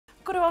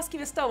Got to ask you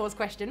a Star Wars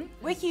question.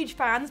 We're huge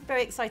fans,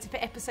 very excited for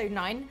Episode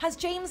 9. Has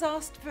James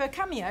asked for a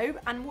cameo,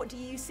 and what do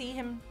you see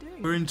him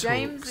doing? We're in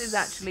James talks. is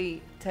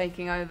actually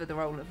taking over the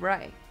role of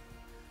Rey.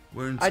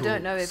 We're in I talks.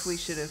 don't know if we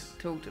should have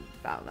talked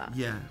about that.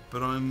 Yeah,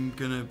 but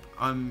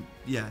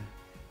yeah.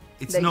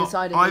 It's They not.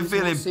 decided I he was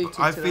feel. more suited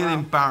I to the feel role.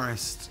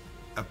 embarrassed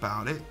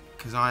about it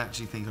because I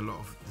actually think a lot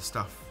of the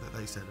stuff that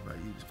they said about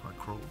you was quite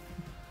cruel,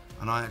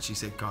 and I actually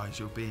said, guys,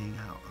 you're being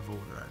out of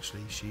order.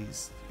 Actually,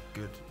 she's a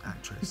good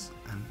actress,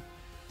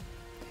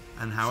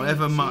 and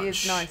however much she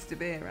is nice to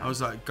be around. I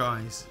was like,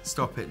 guys,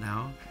 stop it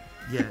now.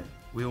 Yeah,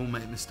 we all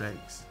make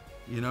mistakes.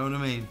 You know what I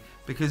mean?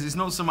 Because it's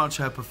not so much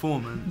her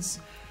performance,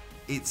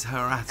 it's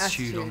her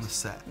attitude on the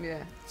set.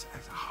 Yeah. It's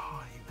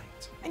hard,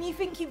 mate. And you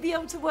think you'd be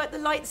able to work the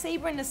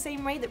lightsaber in the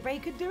same way that Rey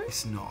could do it?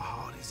 It's not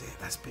hard, is it?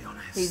 Let's be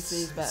honest.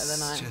 He's better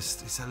than I am.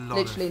 It's a lot.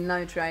 Literally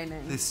no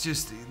training. This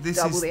is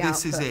Double the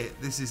it.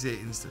 This is it.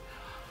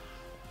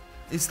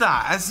 It's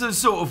that. That's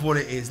sort of what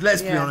it is.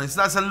 Let's be honest.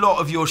 That's a lot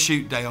of your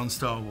shoot day on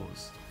Star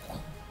Wars.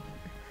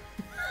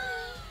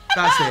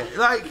 That's it.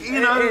 Like,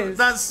 you know,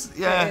 that's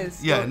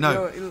yeah.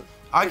 No,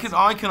 I can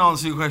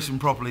answer your question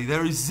properly.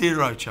 There is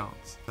zero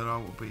chance that I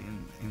will be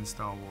in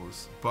Star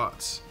Wars,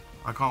 but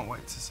I can't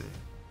wait to see it.